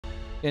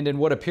And in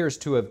what appears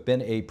to have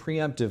been a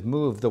preemptive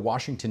move, the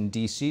Washington,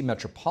 D.C.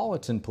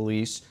 Metropolitan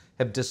Police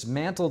have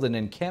dismantled an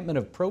encampment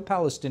of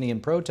pro-Palestinian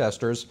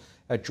protesters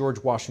at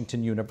George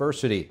Washington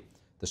University.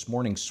 This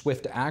morning's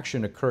swift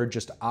action occurred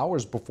just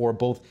hours before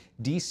both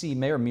D.C.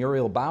 Mayor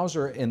Muriel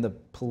Bowser and the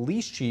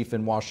police chief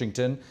in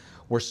Washington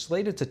were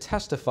slated to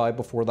testify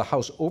before the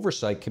House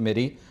Oversight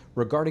Committee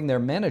regarding their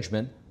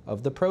management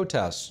of the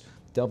protests.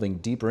 Delving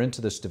deeper into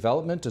this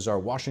development is our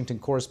Washington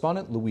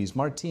correspondent, Luis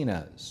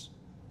Martinez.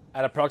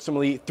 At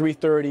approximately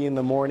 3:30 in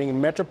the morning,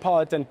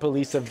 Metropolitan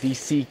Police of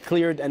D.C.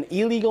 cleared an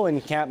illegal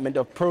encampment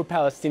of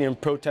pro-Palestinian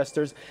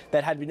protesters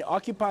that had been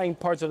occupying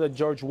parts of the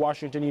George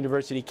Washington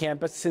University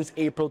campus since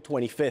April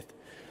 25th.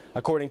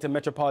 According to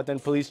Metropolitan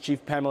Police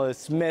Chief Pamela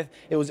Smith,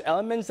 it was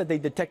elements that they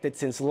detected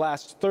since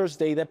last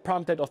Thursday that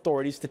prompted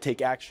authorities to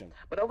take action.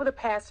 But over the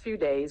past few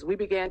days, we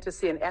began to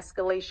see an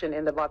escalation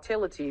in the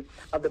volatility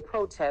of the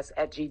protests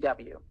at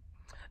GW.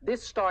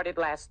 This started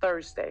last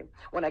Thursday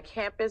when a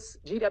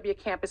GW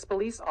campus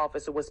police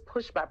officer was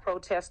pushed by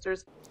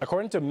protesters.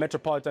 According to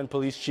Metropolitan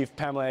Police Chief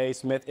Pamela A.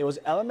 Smith, it was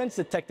elements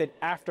detected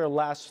after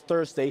last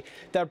Thursday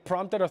that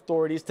prompted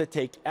authorities to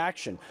take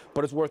action.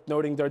 But it's worth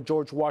noting that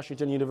George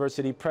Washington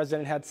University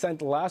president had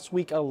sent last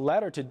week a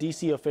letter to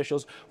D.C.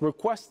 officials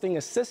requesting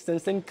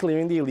assistance in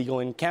clearing the illegal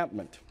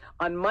encampment.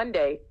 On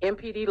Monday,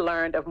 MPD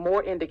learned of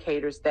more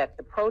indicators that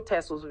the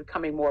protest was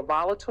becoming more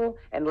volatile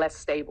and less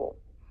stable.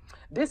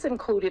 This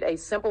included a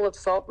simple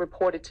assault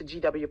reported to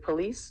GW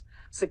police,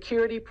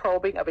 security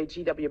probing of a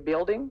GW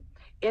building,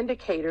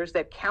 indicators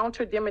that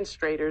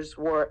counter-demonstrators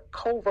were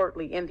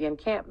covertly in the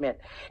encampment,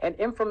 and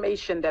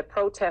information that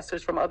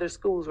protesters from other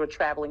schools were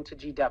traveling to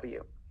GW.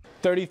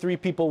 33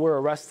 people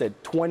were arrested,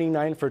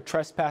 29 for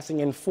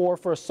trespassing and 4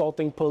 for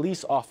assaulting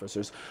police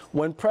officers.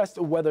 When pressed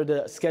whether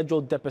the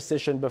scheduled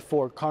deposition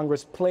before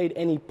Congress played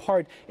any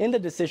part in the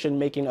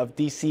decision-making of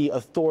D.C.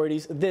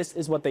 authorities, this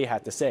is what they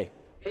had to say.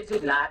 It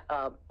did not.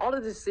 All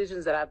of the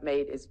decisions that I've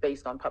made is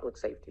based on public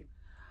safety.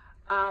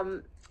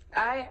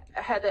 I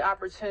had the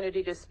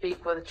opportunity to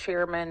speak with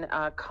Chairman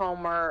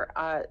Comer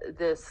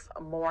this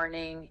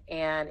morning,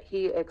 and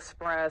he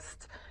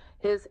expressed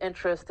his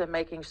interest in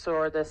making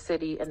sure the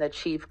city and the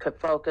chief could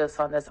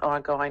focus on this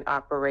ongoing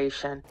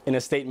operation. In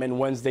a statement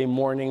Wednesday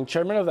morning,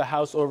 Chairman of the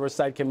House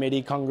Oversight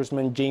Committee,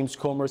 Congressman James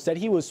Comer, said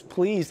he was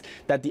pleased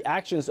that the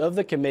actions of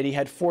the committee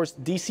had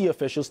forced D.C.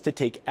 officials to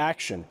take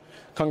action.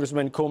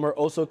 Congressman Comer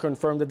also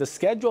confirmed that the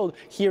scheduled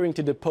hearing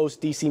to depose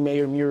D.C.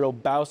 Mayor Muriel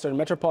Bowser and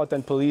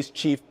Metropolitan Police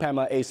Chief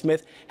Pamela A.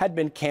 Smith had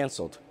been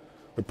canceled.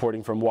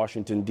 Reporting from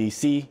Washington,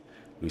 D.C.,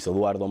 Luis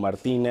Eduardo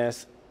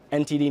Martinez,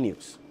 NTD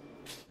News.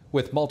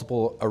 With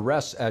multiple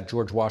arrests at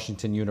George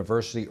Washington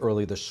University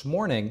early this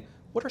morning,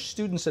 what are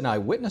students and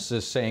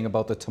eyewitnesses saying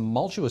about the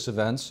tumultuous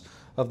events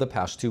of the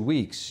past 2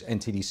 weeks?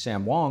 NTD's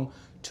Sam Wong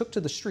took to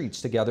the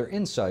streets to gather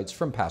insights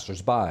from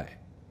passersby.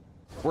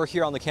 We're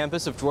here on the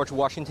campus of George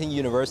Washington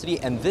University,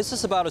 and this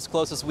is about as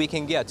close as we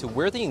can get to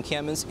where the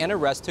encampments and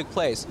arrests took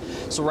place.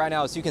 So right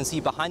now, as you can see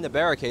behind the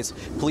barricades,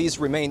 police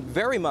remain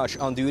very much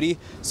on duty.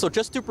 So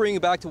just to bring you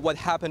back to what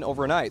happened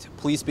overnight,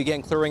 police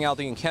began clearing out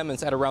the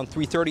encampments at around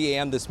 3:30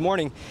 a.m. this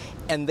morning,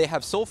 and they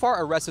have so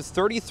far arrested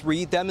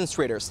 33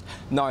 demonstrators.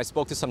 Now, I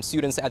spoke to some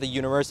students at the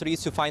university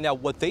to find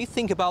out what they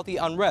think about the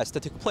unrest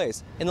that took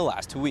place in the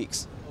last 2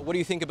 weeks. What do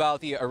you think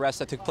about the arrest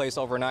that took place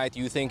overnight? Do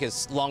you think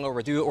it's long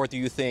overdue, or do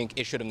you think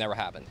it should have never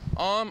happened?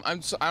 I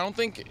don't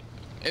think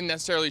it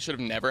necessarily should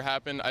have never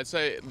happened. I'd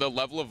say the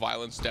level of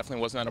violence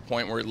definitely wasn't at a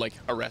point where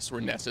arrests were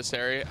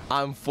necessary.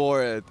 I'm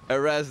for it.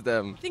 Arrest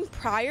them. I think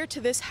prior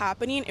to this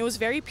happening, it was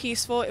very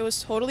peaceful. It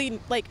was totally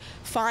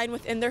fine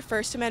within their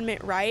First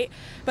Amendment right.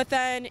 But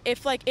then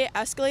if it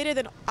escalated,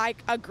 then I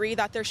agree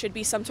that there should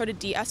be some sort of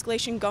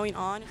de-escalation going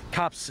on.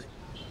 Cops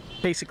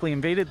basically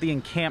invaded the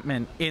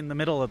encampment in the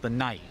middle of the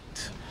night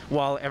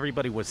while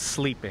everybody was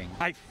sleeping.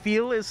 I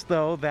feel as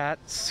though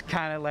that's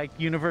kind of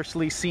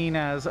universally seen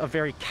as a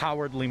very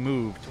cowardly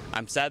move.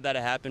 I'm sad that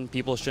it happened.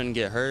 People shouldn't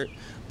get hurt,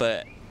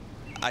 but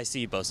I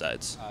see both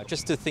sides.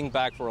 Just to think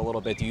back for a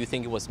little bit, do you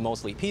think it was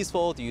mostly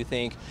peaceful? Do you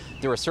think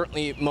there were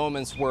certainly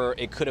moments where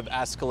it could have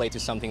escalated to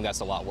something that's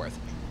a lot worse?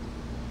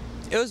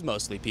 It was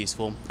mostly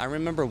peaceful. I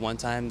remember one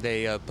time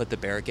they put the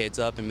barricades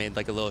up and made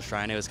a little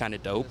shrine. It was kind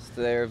of dope.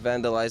 They're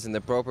vandalizing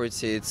the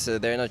property.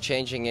 They're not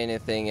changing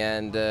anything,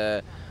 and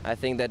I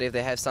think that if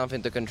they have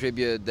something to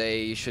contribute,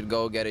 they should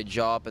go get a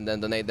job and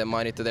then donate the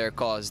money to their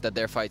cause that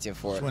they're fighting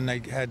for. When they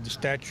had the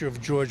statue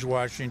of George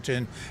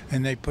Washington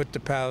and they put the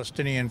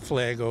Palestinian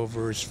flag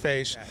over his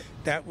face,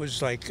 that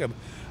was like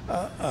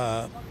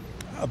a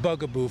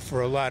bugaboo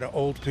for a lot of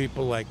old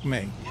people like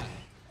me.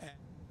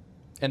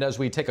 And as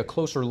we take a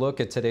closer look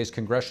at today's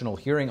congressional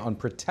hearing on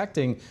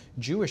protecting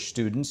Jewish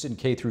students in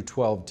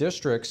K-12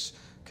 districts,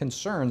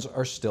 concerns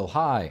are still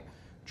high.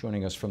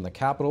 Joining us from the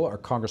Capitol are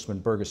Congressman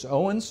Burgess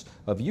Owens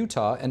of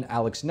Utah and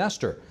Alex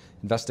Nestor,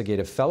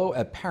 investigative fellow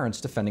at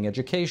Parents Defending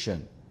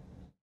Education.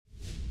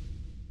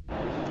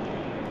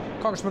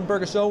 Congressman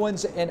Burgess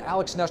Owens and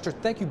Alex Nestor,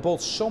 thank you both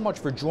so much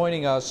for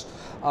joining us.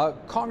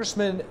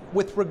 Congressman,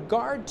 with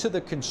regard to the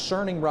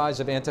concerning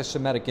rise of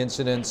anti-Semitic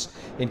incidents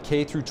in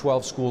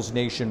K-12 schools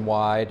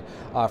nationwide,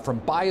 from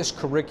biased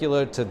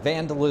curricula to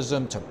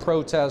vandalism to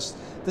protests,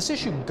 this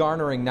issue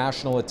garnering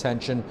national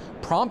attention,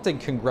 prompting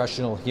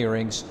congressional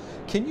hearings,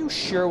 can you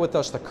share with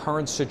us the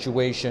current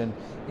situation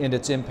and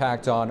its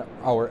impact on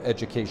our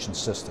education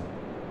system?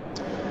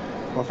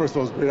 Well, first of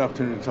all, it's a great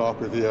opportunity to talk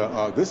with you.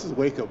 This is a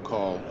wake-up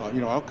call.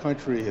 Our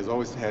country has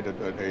always had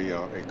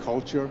a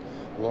culture,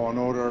 law and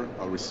order,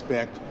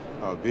 respect,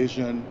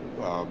 vision,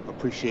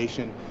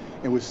 appreciation,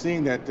 and we're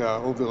seeing that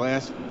over the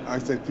last,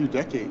 I'd say, few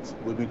decades,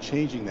 we've been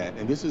changing that,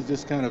 and this is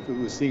just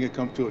we're seeing it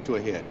come to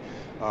a head.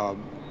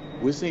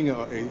 We're seeing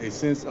a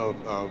sense of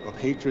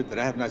hatred that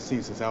I have not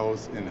seen since I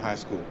was in high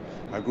school.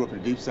 I grew up in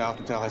the Deep South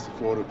in Tallahassee,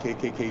 Florida,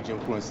 KKK, Jim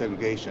Crow, and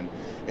segregation,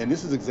 and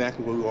this is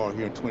exactly where we are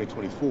here in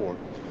 2024.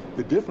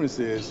 The difference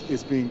is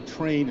it's being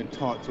trained and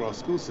taught through our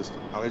school system,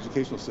 our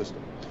educational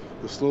system.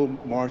 The slow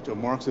march of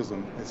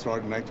Marxism that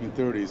started in the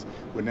 1930s,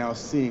 we're now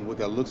seeing what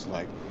that looks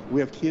like. We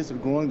have kids that are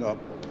growing up,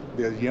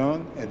 they're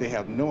young, and they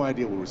have no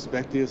idea what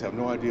respect is, have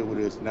no idea what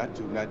it is not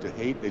to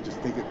hate. They just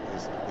think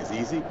it's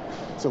easy.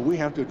 So we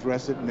have to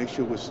address it and make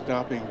sure we're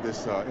stopping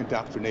this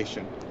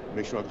indoctrination,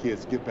 make sure our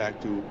kids get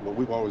back to what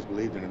we've always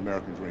believed in, an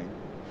American dream.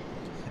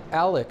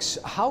 Alex,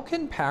 how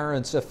can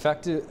parents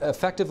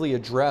effectively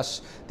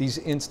address these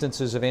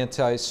instances of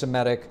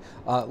anti-Semitic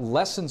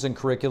lessons in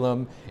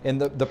curriculum and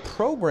the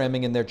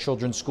programming in their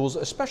children's schools,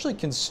 especially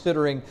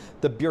considering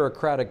the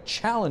bureaucratic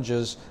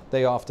challenges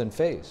they often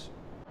face?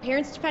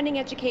 Parents Defending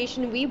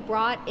Education, we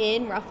brought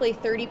in roughly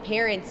 30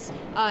 parents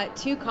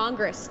to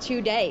Congress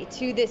today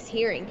to this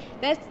hearing.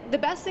 That's the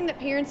best thing that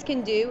parents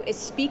can do, is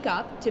speak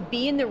up, to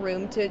be in the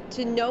room,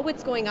 to know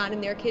what's going on in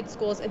their kids'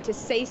 schools and to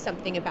say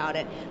something about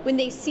it. When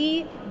they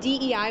see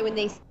DEI, when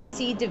they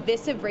see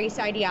divisive race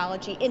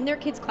ideology in their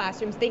kids'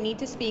 classrooms, they need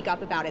to speak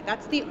up about it.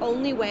 That's the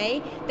only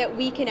way that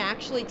we can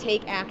actually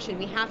take action.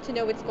 We have to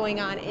know what's going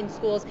on in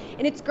schools,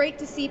 and it's great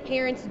to see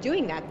parents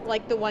doing that,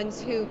 like the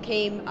ones who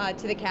came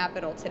to the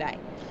Capitol today.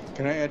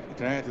 Can I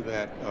add to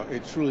that?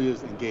 It truly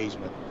is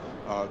engagement.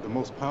 The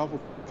most powerful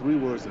 3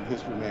 words in the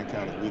history of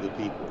mankind is we the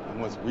people. And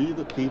once we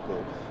the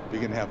people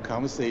begin to have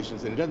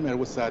conversations, and it doesn't matter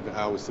what side of the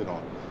aisle we sit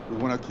on, we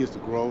want our kids to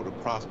grow, to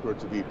prosper,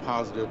 to be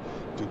positive,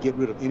 to get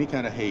rid of any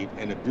kind of hate.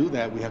 And to do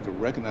that, we have to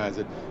recognize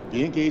it,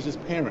 be engaged as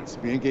parents,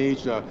 be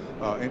engaged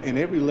in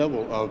every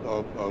level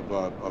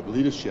of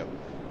leadership.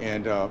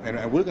 And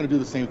we're going to do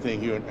the same thing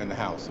here in the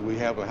House. We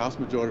have a House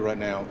majority right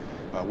now.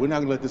 We're not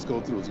going to let this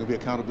go through. It's going to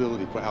be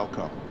accountability for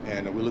outcome,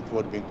 and we look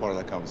forward to being part of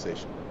that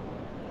conversation.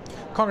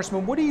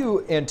 Congressman, what do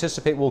you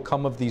anticipate will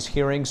come of these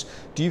hearings?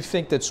 Do you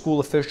think that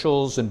school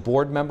officials and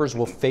board members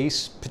will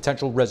face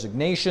potential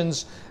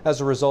resignations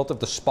as a result of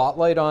the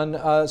spotlight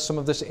on some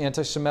of this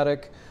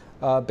anti-Semitic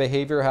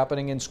behavior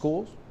happening in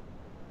schools?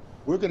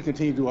 We're going to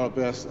continue to do our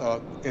best.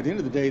 At the end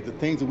of the day, the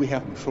things that we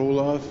have control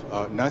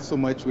of, not so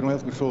much, we don't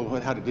have control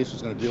of how the district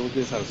is going to deal with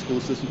this, how the school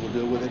system will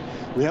deal with it.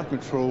 We have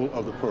control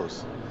of the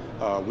purse.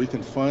 We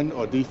can fund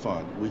or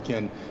defund. We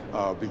can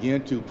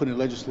begin to put in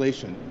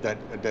legislation that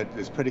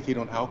is predicated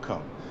on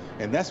outcome.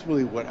 And that's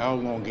really what our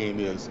long game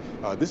is.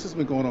 This has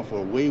been going on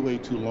for way, way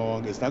too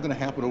long. It's not going to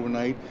happen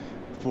overnight.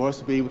 For us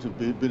to be able to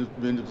be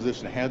in a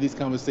position to have these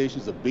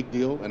conversations is a big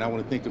deal, and I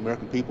want to thank the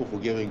American people for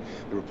giving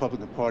the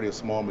Republican Party a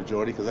small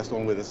majority, because that's the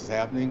only way this is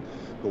happening.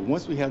 But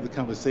once we have the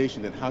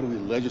conversation, then how do we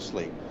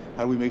legislate?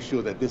 How do we make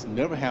sure that this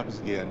never happens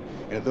again,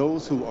 and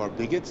those who are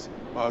bigots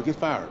get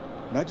fired?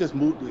 Not just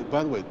move,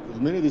 by the way,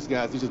 many of these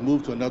guys, they just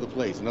move to another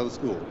place, another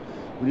school.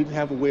 We need to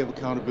have a way of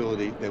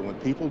accountability that when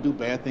people do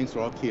bad things to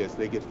our kids,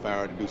 they get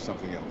fired and do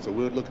something else. So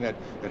we're looking at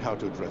how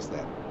to address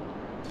that.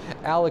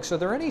 Alex, are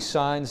there any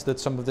signs that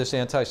some of this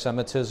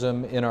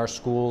anti-Semitism in our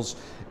schools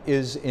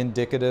is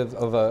indicative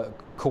of a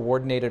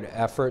coordinated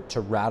effort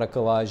to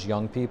radicalize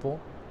young people?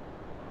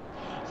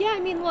 Yeah, I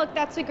mean, look,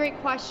 that's a great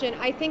question.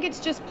 I think it's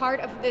just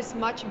part of this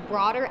much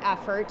broader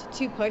effort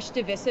to push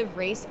divisive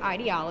race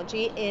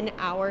ideology in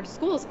our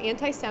schools.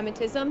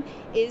 Anti-Semitism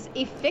is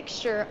a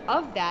fixture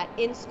of that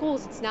in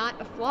schools. It's not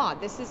a flaw.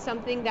 This is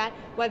something that,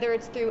 whether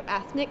it's through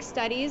ethnic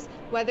studies,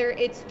 whether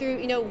it's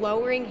through,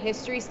 lowering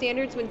history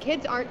standards, when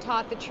kids aren't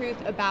taught the truth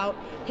about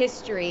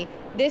history,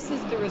 this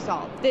is the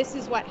result. This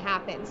is what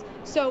happens.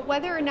 So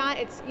whether or not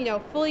it's,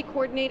 fully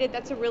coordinated,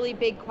 that's a really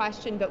big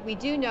question. But we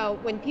do know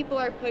when people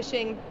are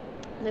pushing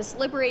this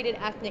liberated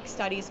ethnic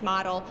studies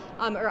model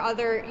or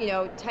other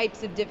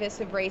types of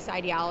divisive race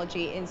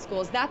ideology in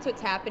schools, that's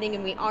what's happening,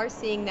 and we are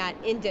seeing that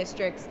in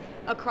districts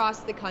across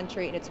the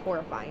country, and it's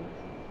horrifying.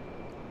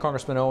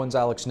 Congressman Owens,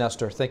 Alex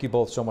Nestor, thank you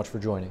both so much for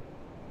joining.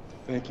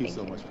 Thank you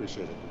so much.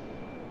 Appreciate it.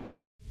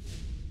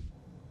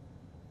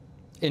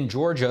 In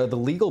Georgia, the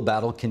legal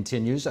battle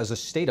continues as a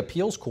state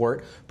appeals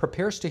court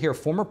prepares to hear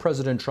former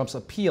President Trump's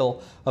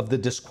appeal of the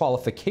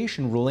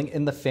disqualification ruling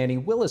in the Fani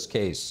Willis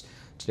case.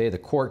 Today, the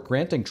court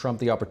granting Trump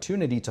the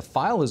opportunity to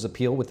file his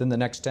appeal within the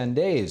next 10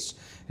 days.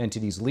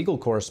 NTD's legal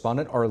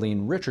correspondent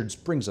Arlene Richards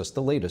brings us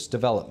the latest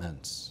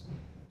developments.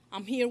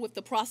 I'm here with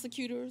the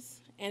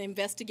prosecutors and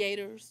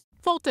investigators.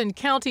 Fulton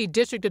County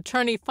District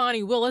Attorney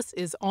Fonnie Willis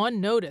is on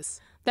notice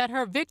that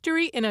her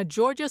victory in a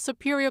Georgia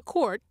Superior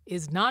Court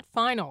is not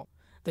final.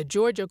 The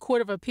Georgia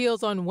Court of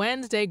Appeals on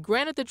Wednesday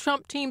granted the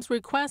Trump team's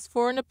request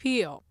for an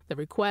appeal. The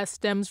request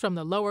stems from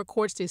the lower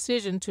court's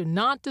decision to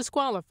not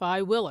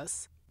disqualify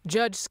Willis.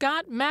 Judge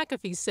Scott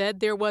McAfee said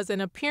there was an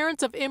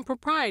appearance of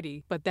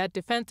impropriety, but that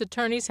defense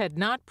attorneys had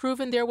not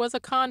proven there was a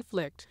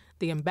conflict.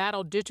 The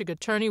embattled district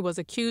attorney was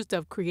accused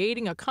of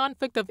creating a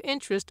conflict of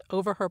interest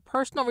over her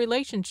personal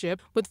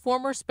relationship with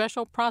former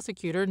special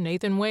prosecutor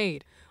Nathan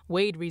Wade.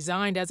 Wade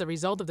resigned as a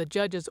result of the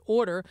judge's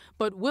order,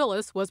 but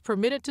Willis was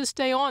permitted to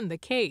stay on the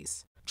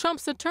case.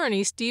 Trump's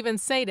attorney, Stephen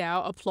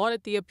Sadow,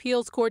 applauded the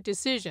appeals court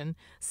decision,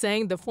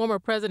 saying the former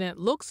president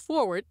looks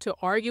forward to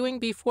arguing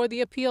before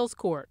the appeals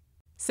court.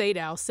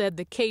 Sadow said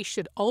the case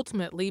should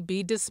ultimately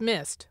be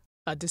dismissed.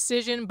 A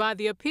decision by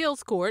the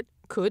appeals court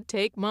could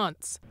take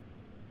months.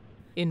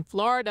 In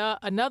Florida,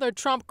 another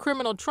Trump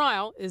criminal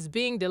trial is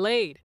being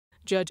delayed.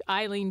 Judge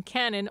Eileen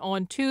Cannon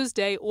on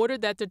Tuesday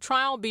ordered that the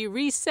trial be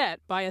reset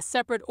by a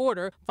separate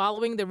order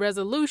following the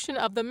resolution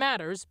of the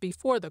matters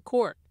before the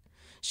court.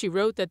 She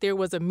wrote that there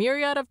was a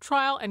myriad of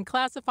trial and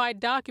classified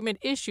document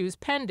issues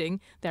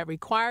pending that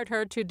required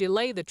her to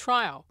delay the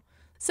trial.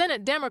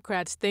 Senate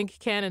Democrats think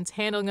Cannon's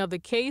handling of the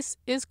case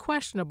is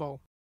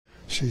questionable.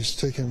 She's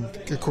taken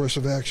a course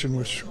of action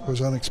which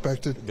was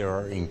unexpected. There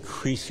are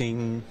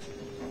increasing,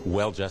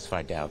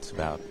 well-justified doubts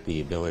about the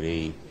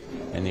ability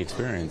and the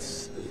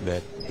experience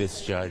that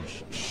this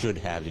judge should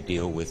have to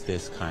deal with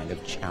this kind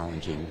of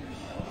challenging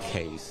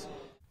case.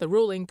 The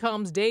ruling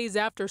comes days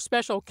after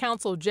special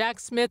counsel Jack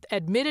Smith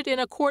admitted in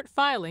a court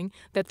filing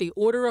that the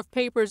order of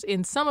papers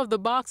in some of the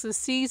boxes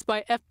seized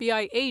by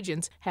FBI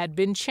agents had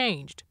been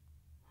changed.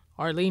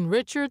 Arlene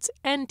Richards,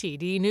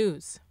 NTD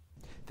News.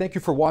 Thank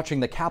you for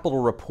watching the Capitol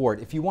Report.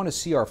 If you want to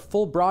see our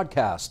full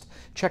broadcast,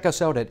 check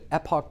us out at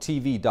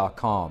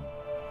epochtv.com.